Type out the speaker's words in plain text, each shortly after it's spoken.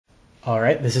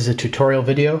Alright, this is a tutorial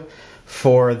video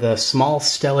for the small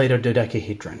stellated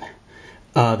dodecahedron.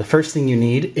 The first thing you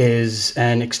need is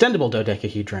an extendable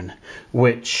dodecahedron,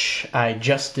 which I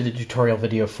just did a tutorial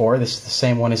video for. This is the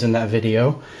same one as in that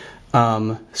video.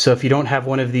 So if you don't have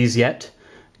one of these yet,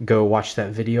 go watch that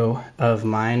video of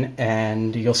mine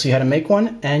and you'll see how to make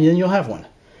one, and then you'll have one.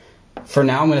 For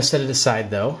now, I'm going to set it aside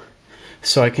though,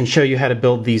 so I can show you how to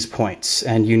build these points,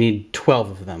 and you need 12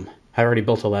 of them. I already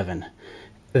built 11.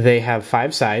 They have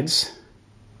 5 sides,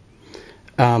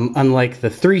 unlike the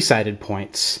 3-sided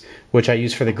points, which I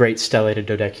use for the great stellated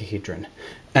dodecahedron.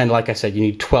 And like I said, you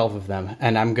need 12 of them,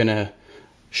 and I'm going to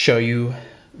show you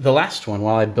the last one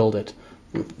while I build it.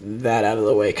 Move that out of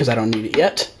the way because I don't need it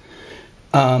yet.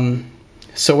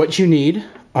 So what you need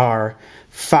are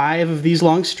 5 of these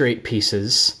long straight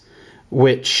pieces,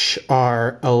 which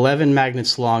are 11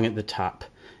 magnets long at the top.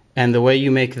 And the way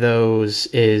you make those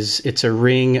is it's a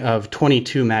ring of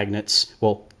 22 magnets,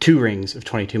 well, 2 rings of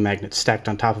 22 magnets stacked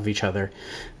on top of each other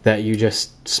that you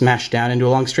just smash down into a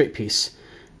long straight piece,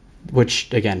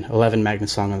 which, again, 11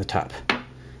 magnets long on the top.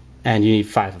 And you need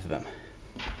 5 of them.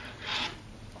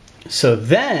 So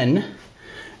then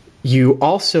you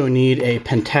also need a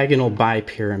pentagonal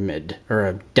bipyramid, or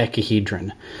a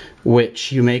decahedron,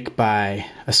 which you make by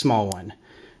a small one,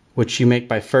 which you make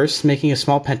by first making a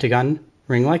small pentagon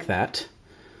ring like that.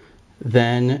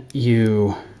 Then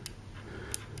you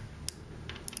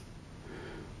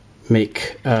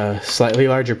make a slightly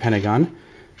larger pentagon,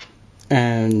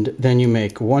 and then you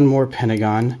make one more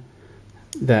pentagon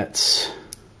that's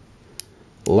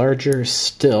larger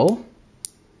still,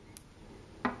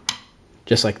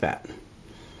 just like that.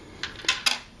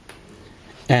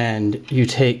 And you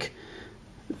take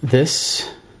this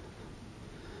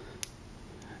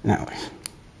that way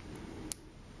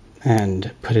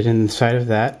and put it inside of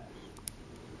that.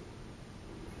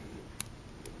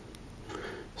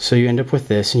 So you end up with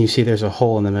this, and you see there's a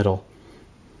hole in the middle.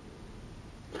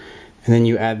 And then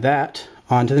you add that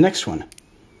onto the next one.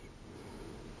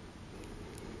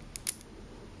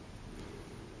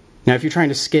 Now if you're trying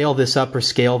to scale this up or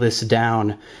scale this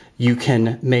down, you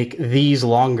can make these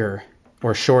longer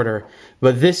or shorter,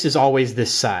 but this is always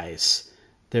this size.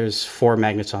 There's 4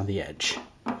 magnets on the edge.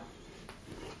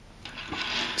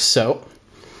 So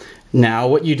now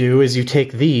what you do is you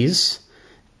take these,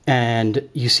 and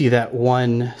you see that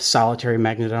one solitary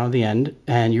magnet on the end,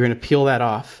 and you're going to peel that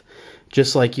off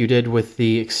just like you did with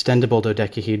the extendable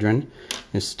dodecahedron.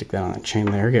 Just stick that on that chain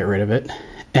there, get rid of it.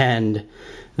 And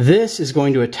this is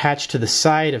going to attach to the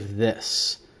side of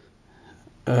this.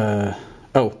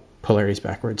 Oh, polarity's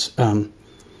backwards.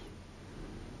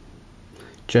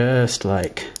 Just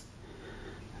like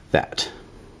that.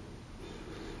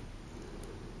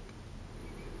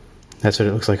 That's what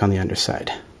it looks like on the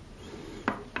underside.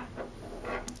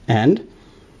 And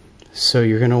so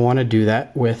you're going to want to do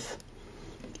that with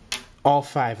all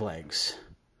 5 legs.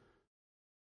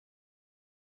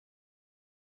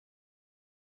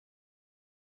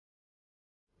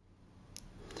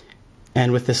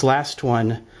 And with this last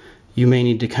one, you may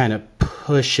need to kind of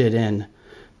push it in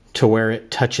to where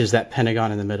it touches that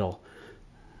pentagon in the middle,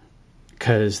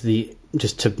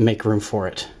 just to make room for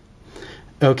it.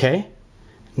 Okay.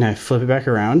 Now flip it back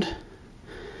around,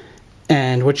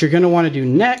 and what you're going to want to do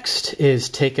next is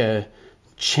take a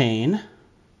chain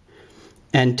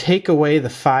and take away the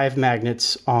 5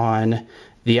 magnets on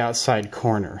the outside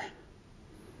corner.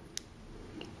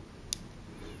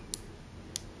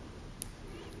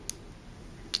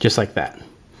 Just like that.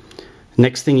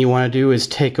 Next thing you want to do is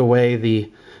take away the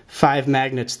 5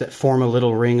 magnets that form a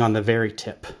little ring on the very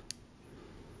tip.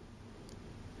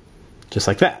 Just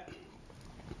like that.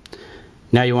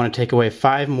 Now you want to take away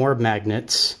 5 more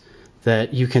magnets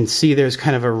that you can see there's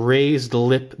kind of a raised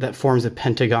lip that forms a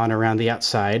pentagon around the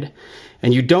outside.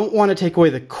 And you don't want to take away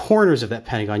the corners of that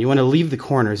pentagon. You want to leave the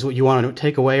corners. What you want to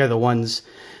take away are the ones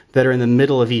that are in the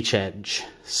middle of each edge.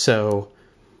 So,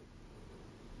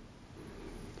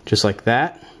 just like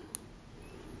that.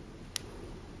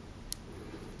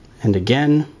 And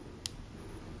again.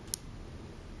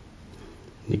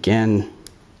 And again.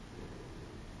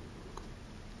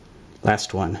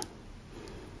 Last one.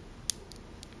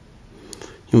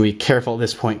 And be careful at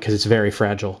this point because it's very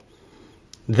fragile.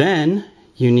 Then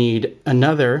you need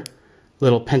another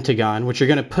little pentagon, which you're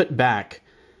going to put back,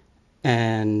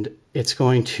 and it's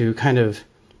going to kind of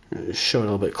show it a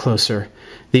little bit closer.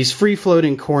 These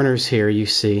free-floating corners here you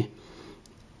see,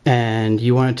 and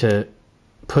you want it to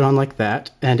put on like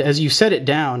that. And as you set it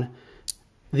down,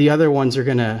 the other ones are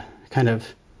going to kind of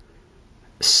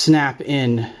snap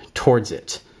in towards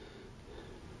it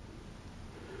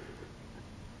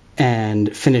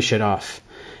and finish it off.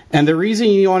 And the reason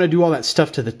you want to do all that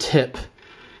stuff to the tip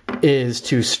is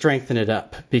to strengthen it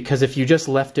up, because if you just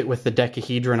left it with the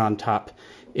dodecahedron on top,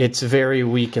 it's very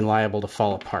weak and liable to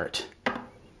fall apart.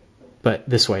 But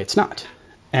this way it's not.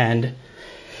 And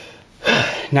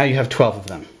now you have 12 of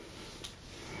them.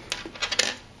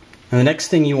 And the next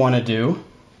thing you want to do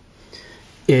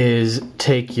is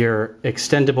take your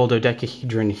extendable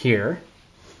dodecahedron here,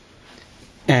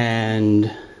 and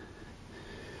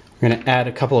we're going to add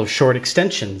a couple of short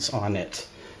extensions on it.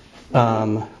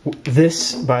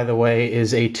 This, by the way,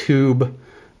 is a tube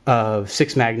of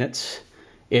 6 magnets.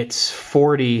 It's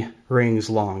 40 rings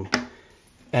long.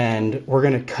 And we're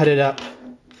going to cut it up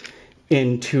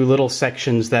into little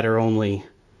sections that are only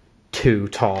 2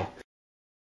 tall.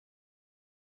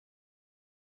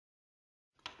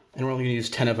 And we're only going to use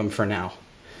 10 of them for now.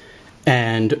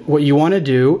 And what you want to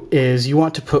do is you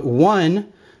want to put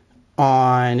one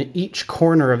on each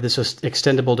corner of this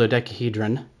extendable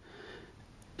dodecahedron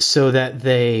so that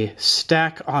they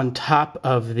stack on top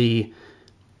of the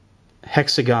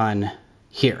hexagon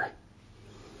here,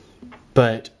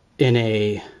 but in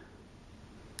a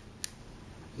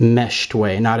meshed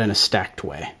way, not in a stacked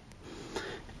way.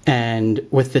 And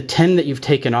with the 10 that you've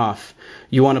taken off,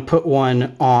 you want to put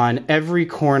one on every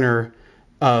corner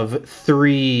of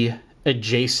 3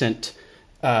 adjacent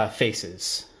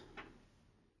faces.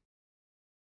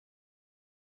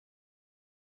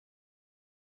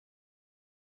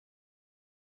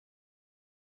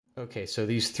 Okay, so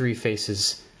these 3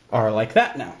 faces are like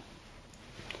that now.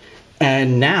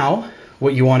 And now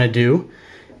what you want to do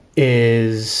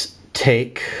is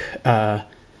take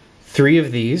 3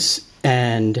 of these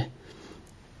and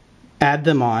add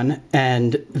them on,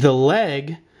 and the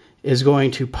leg is going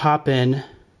to pop in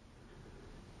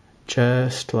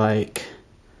just like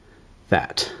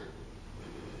that.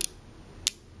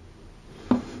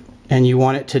 And you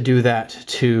want it to do that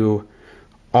to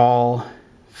all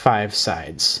 5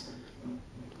 sides,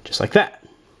 just like that.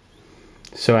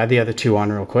 So add the other 2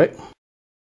 on real quick.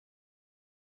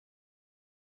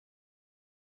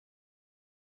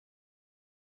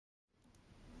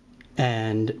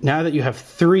 And now that you have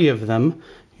 3 of them,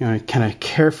 you're going to kind of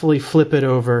carefully flip it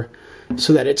over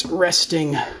so that it's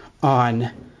resting on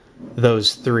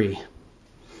those 3.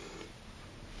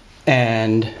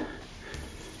 And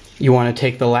you want to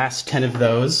take the last 10 of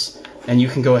those, and you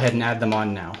can go ahead and add them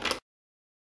on now.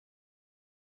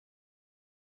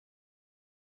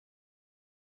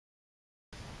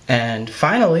 And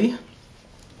finally,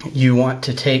 you want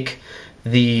to take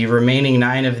the remaining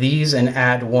 9 of these and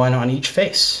add 1 on each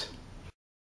face.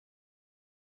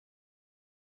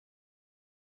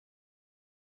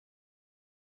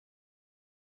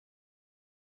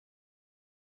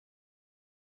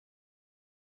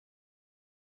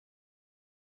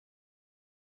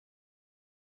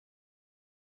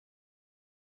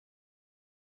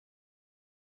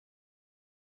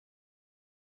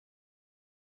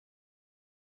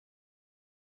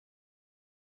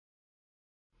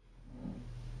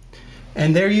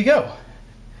 And there you go.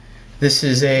 This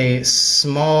is a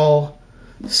small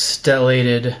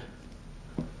stellated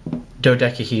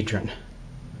dodecahedron.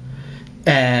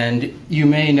 And you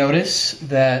may notice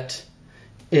that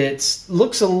it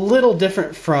looks a little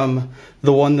different from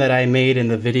the one that I made in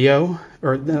the video,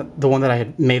 or the one that I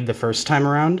had made the first time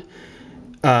around.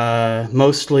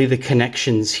 Mostly the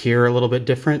connections here are a little bit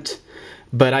different.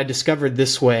 But I discovered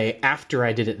this way after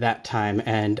I did it that time,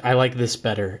 and I like this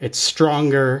better. It's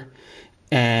stronger,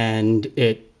 and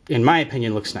it, in my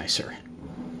opinion, looks nicer.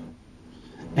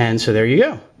 And so there you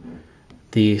go.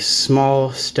 The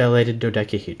small stellated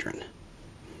dodecahedron.